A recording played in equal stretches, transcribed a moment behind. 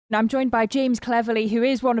I'm joined by James Cleverley, who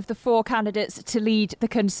is one of the 4 candidates to lead the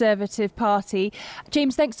Conservative Party.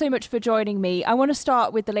 James, thanks so much for joining me. I want to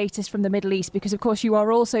start with the latest from the Middle East because, of course, you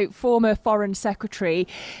are also former Foreign Secretary.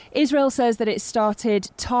 Israel says that it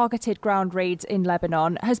started targeted ground raids in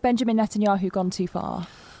Lebanon. Has Benjamin Netanyahu gone too far?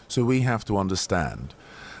 So we have to understand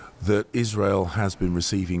that Israel has been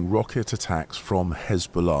receiving rocket attacks from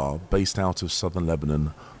Hezbollah based out of southern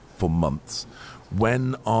Lebanon for months.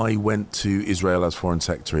 When I went to Israel as Foreign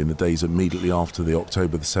Secretary in the days immediately after the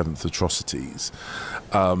October the 7th atrocities,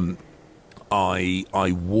 I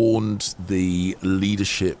warned the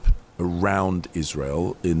leadership around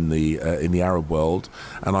Israel in the Arab world,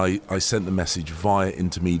 and I sent the message via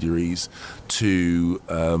intermediaries to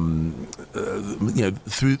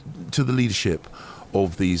through to the leadership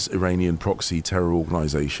of these Iranian proxy terror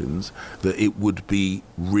organizations that it would be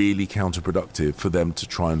really counterproductive for them to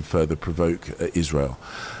try and further provoke Israel.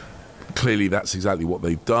 Clearly, that's exactly what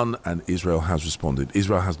they've done, and Israel has responded.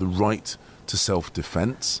 Israel has the right to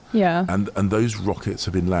self-defense, and those rockets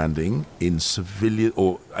have been landing in civilian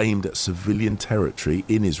or aimed at civilian territory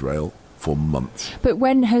in Israel for months. But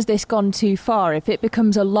when has this gone too far? If it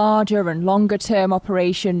becomes a larger and longer term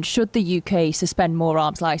operation, should the UK suspend more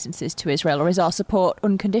arms licences to Israel, or is our support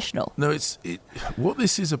unconditional? No, what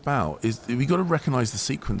this is about is we've got to recognise the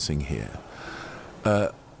sequencing here.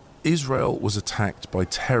 Israel was attacked by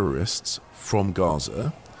terrorists from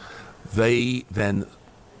Gaza. They then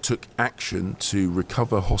took action to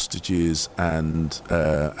recover hostages and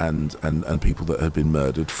people that had been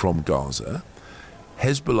murdered from Gaza.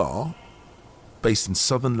 Hezbollah, based in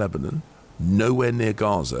southern Lebanon, nowhere near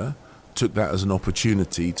Gaza, took that as an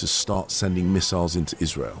opportunity to start sending missiles into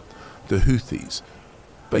Israel. The Houthis,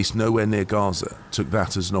 based nowhere near Gaza, took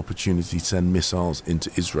that as an opportunity to send missiles into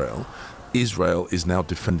Israel. Israel is now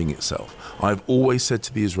defending itself. I've always said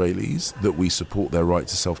to the Israelis that we support their right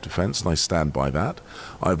to self-defense, and I stand by that.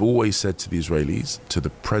 I've always said to the Israelis, to the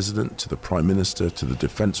president, to the prime minister, to the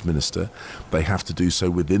defense minister, they have to do so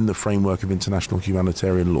within the framework of international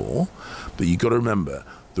humanitarian law. But you've got to remember,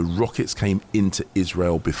 the rockets came into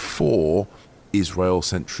Israel before Israel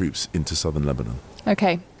sent troops into southern Lebanon.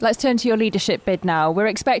 OK, let's turn to your leadership bid now. We're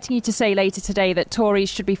expecting you to say later today that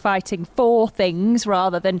Tories should be fighting for things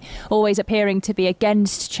rather than always appearing to be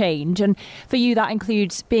against change. And for you, that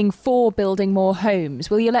includes being for building more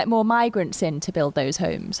homes. Will you let more migrants in to build those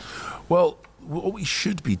homes? Well, what we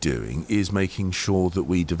should be doing is making sure that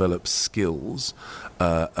we develop skills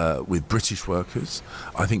with British workers.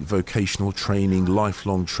 I think vocational training,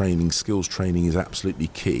 lifelong training, skills training is absolutely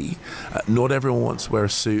key. Not everyone wants to wear a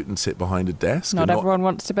suit and sit behind a desk. Not everyone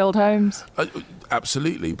wants to build homes.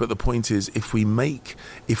 Absolutely, but the point is, if we make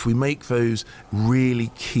those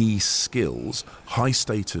really key skills high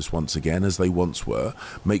status once again, as they once were,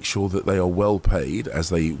 make sure that they are well paid as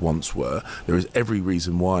they once were, there is every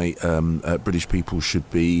reason why British people should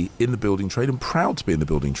be in the building trade and proud to be in the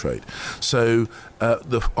building trade. So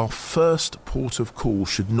our first port of call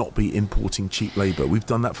should not be importing cheap labour. We've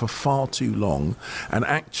done that for far too long, and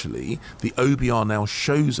actually the OBR now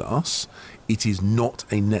shows us it is not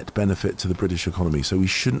a net benefit to the British economy. So we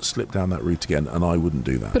shouldn't slip down that route again, and I wouldn't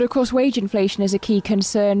do that. But of course, wage inflation is a key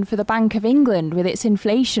concern for the Bank of England with its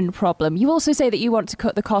inflation problem. You also say that you want to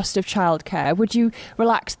cut the cost of childcare. Would you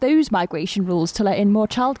relax those migration rules to let in more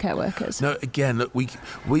childcare workers? No, again, look, we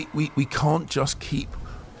can't just keep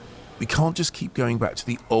going back to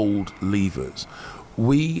the old levers.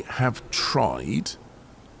 We have tried,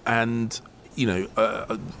 and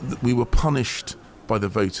we were punished by the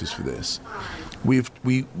voters for this. We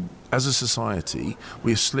as a society,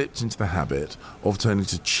 we have slipped into the habit of turning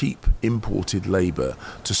to cheap imported labour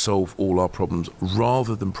to solve all our problems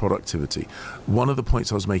rather than productivity. One of the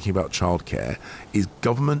points I was making about childcare is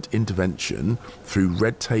government intervention through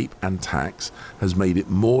red tape and tax has made it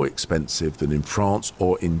more expensive than in France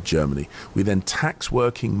or in Germany. We then tax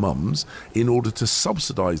working mums in order to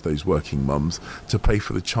subsidise those working mums to pay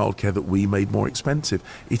for the childcare that we made more expensive.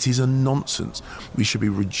 It is a nonsense. We should be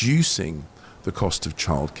reducing the cost of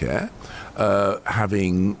childcare,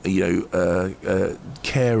 having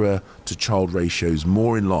carer to child ratios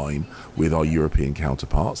more in line with our European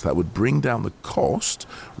counterparts. That would bring down the cost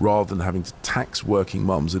rather than having to tax working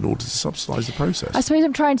mums in order to subsidise the process. I suppose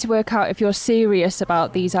I'm trying to work out if you're serious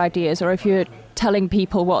about these ideas or if you're telling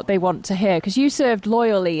people what they want to hear, because you served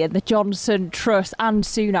loyally in the Johnson, Truss and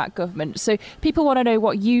Sunak government. So people want to know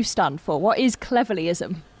what you stand for. What is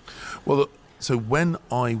Cleverleyism? Well, so when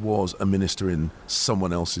I was a minister in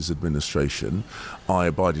someone else's administration, I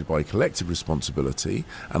abided by collective responsibility,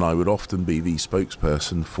 and I would often be the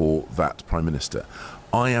spokesperson for that Prime Minister.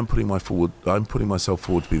 I'm putting myself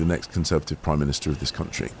forward to be the next Conservative Prime Minister of this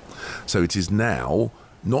country. So it is now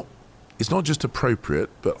it's not just appropriate,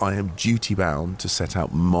 but I am duty bound to set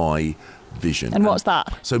out my vision. And what's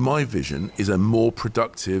that? So my vision is a more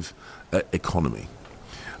productive economy.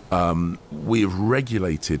 We have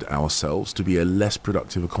regulated ourselves to be a less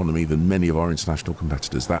productive economy than many of our international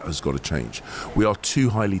competitors. That has got to change. We are too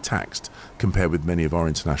highly taxed compared with many of our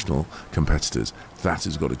international competitors. That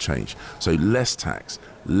has got to change. So less tax,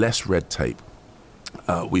 less red tape.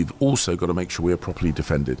 We've also got to make sure we are properly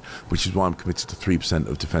defended, which is why I'm committed to 3%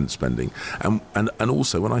 of defence spending. And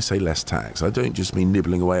also, when I say less tax, I don't just mean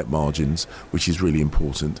nibbling away at margins, which is really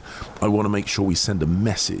important. I want to make sure we send a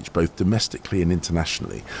message, both domestically and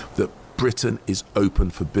internationally, that Britain is open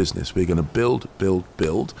for business. We're going to build.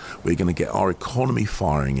 We're going to get our economy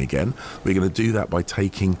firing again. We're going to do that by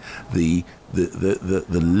taking the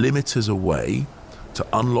limiters away to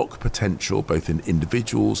unlock potential both in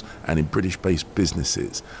individuals and in British-based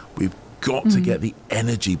businesses. We've got to get the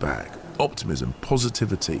energy back, optimism,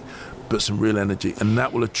 positivity, but some real energy, and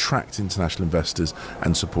that will attract international investors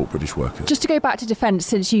and support British workers. Just to go back to defence,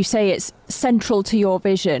 since you say it's central to your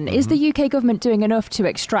vision, is the UK government doing enough to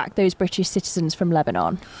extract those British citizens from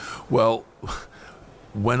Lebanon? Well,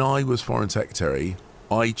 when I was Foreign Secretary,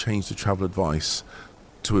 I changed the travel advice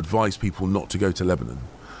to advise people not to go to Lebanon.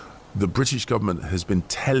 The British government has been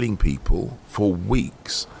telling people for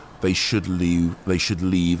weeks they should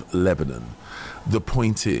leave Lebanon. The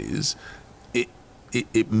point is,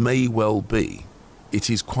 it may well be, it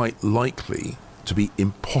is quite likely to be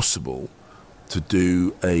impossible to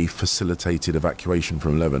do a facilitated evacuation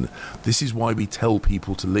from Lebanon. This is why we tell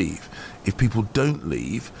people to leave. If people don't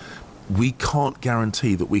leave, we can't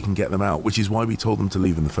guarantee that we can get them out, which is why we told them to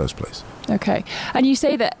leave in the first place. OK. And you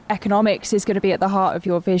say that economics is going to be at the heart of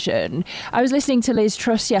your vision. I was listening to Liz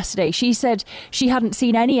Truss yesterday. She said she hadn't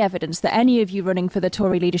seen any evidence that any of you running for the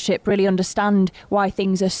Tory leadership really understand why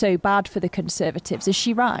things are so bad for the Conservatives. Is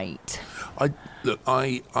she right?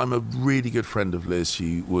 I'm a really good friend of Liz.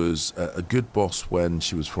 She was a good boss when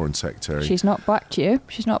she was Foreign Secretary. She's not backed you.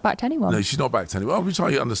 She's not backed anyone. No, she's not backed anyone. Which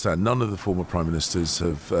I understand. None of the former Prime Ministers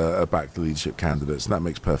have backed the leadership candidates, and that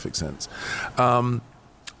makes perfect sense.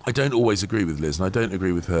 I don't always agree with Liz, and I don't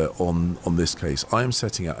agree with her on this case. I am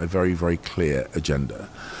setting out a very, very clear agenda,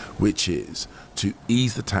 which is to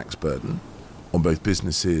ease the tax burden on both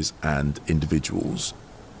businesses and individuals,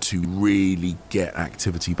 to really get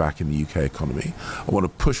activity back in the UK economy. I want to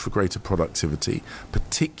push for greater productivity,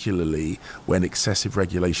 particularly when excessive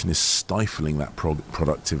regulation is stifling that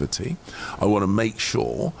productivity. I want to make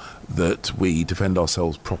sure that we defend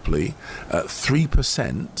ourselves properly.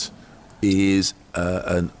 3% is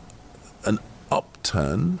an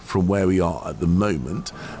upturn from where we are at the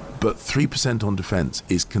moment, but 3% on defence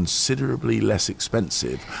is considerably less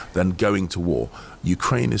expensive than going to war.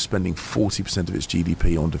 Ukraine is spending 40% of its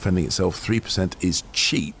GDP on defending itself. 3% is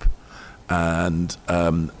cheap, and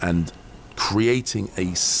creating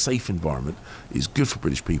a safe environment is good for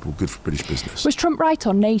British people, good for British business. Was Trump right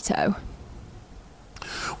on NATO?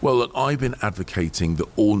 Well, look, I've been advocating that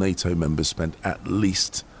all NATO members spend at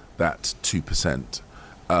least that 2%.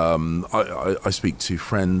 I speak to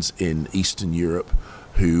friends in Eastern Europe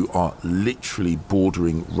who are literally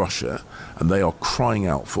bordering Russia, and they are crying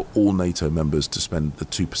out for all NATO members to spend the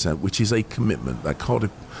 2%, which is a commitment. That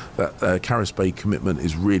Caris Bay commitment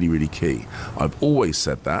is really, really key. I've always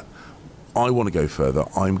said that. I want to go further.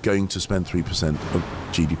 I'm going to spend 3% of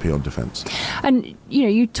GDP on defence. And,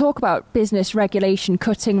 you talk about business regulation,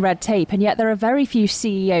 cutting red tape, and yet there are very few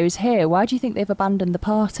CEOs here. Why do you think they've abandoned the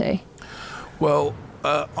party? Well,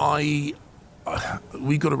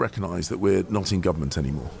 we've got to recognise that we're not in government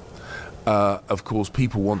anymore. Of course,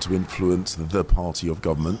 people want to influence the party of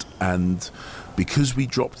government, and because we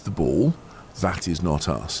dropped the ball, that is not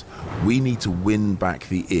us. We need to win back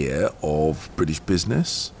the ear of British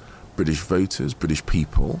business, British voters, British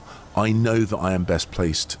people. I know that I am best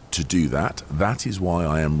placed to do that. That is why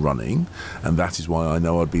I am running, and that is why I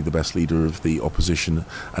know I'd be the best leader of the opposition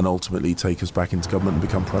and ultimately take us back into government and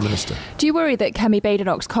become Prime Minister. Do you worry that Kemi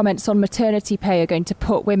Badenoch's comments on maternity pay are going to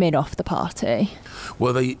put women off the party?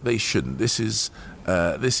 Well, they shouldn't. This is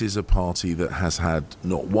a party that has had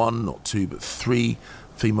not one, not two, but three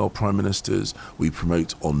female Prime Ministers. We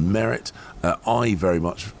promote on merit. I very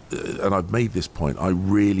much, and I've made this point, I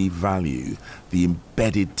really value the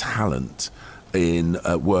embedded talent in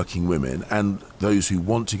working women, and those who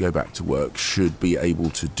want to go back to work should be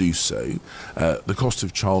able to do so. The cost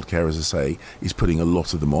of childcare, as I say, is putting a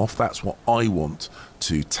lot of them off. That's what I want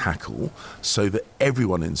to tackle, so that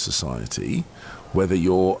everyone in society, whether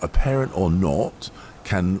you're a parent or not,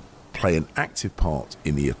 can play an active part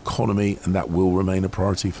in the economy, and that will remain a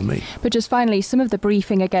priority for me. But just finally, some of the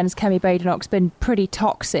briefing against Kemi Badenoch's been pretty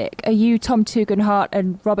toxic. Are you, Tom Tugendhat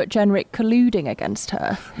and Robert Jenrick colluding against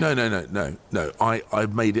her? No.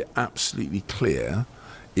 I've made it absolutely clear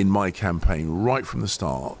in my campaign right from the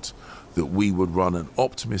start that we would run an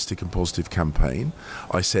optimistic and positive campaign.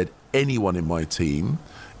 I said anyone in my team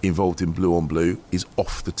involved in Blue on Blue is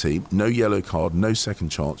off the team. No yellow card, no second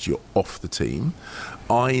chance, you're off the team.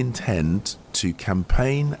 I intend to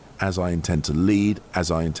campaign as I intend to lead, as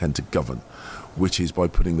I intend to govern, which is by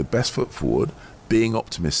putting the best foot forward, being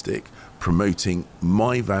optimistic, promoting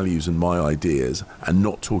my values and my ideas, and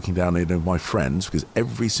not talking down any of my friends, because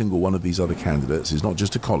every single one of these other candidates is not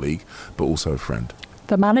just a colleague, but also a friend.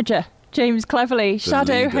 The manager, James Cleverley,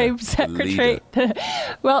 Shadow Home Secretary.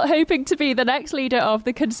 Well, hoping to be the next leader of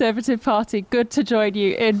the Conservative Party. Good to join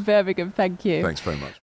you in Birmingham. Thank you. Thanks very much.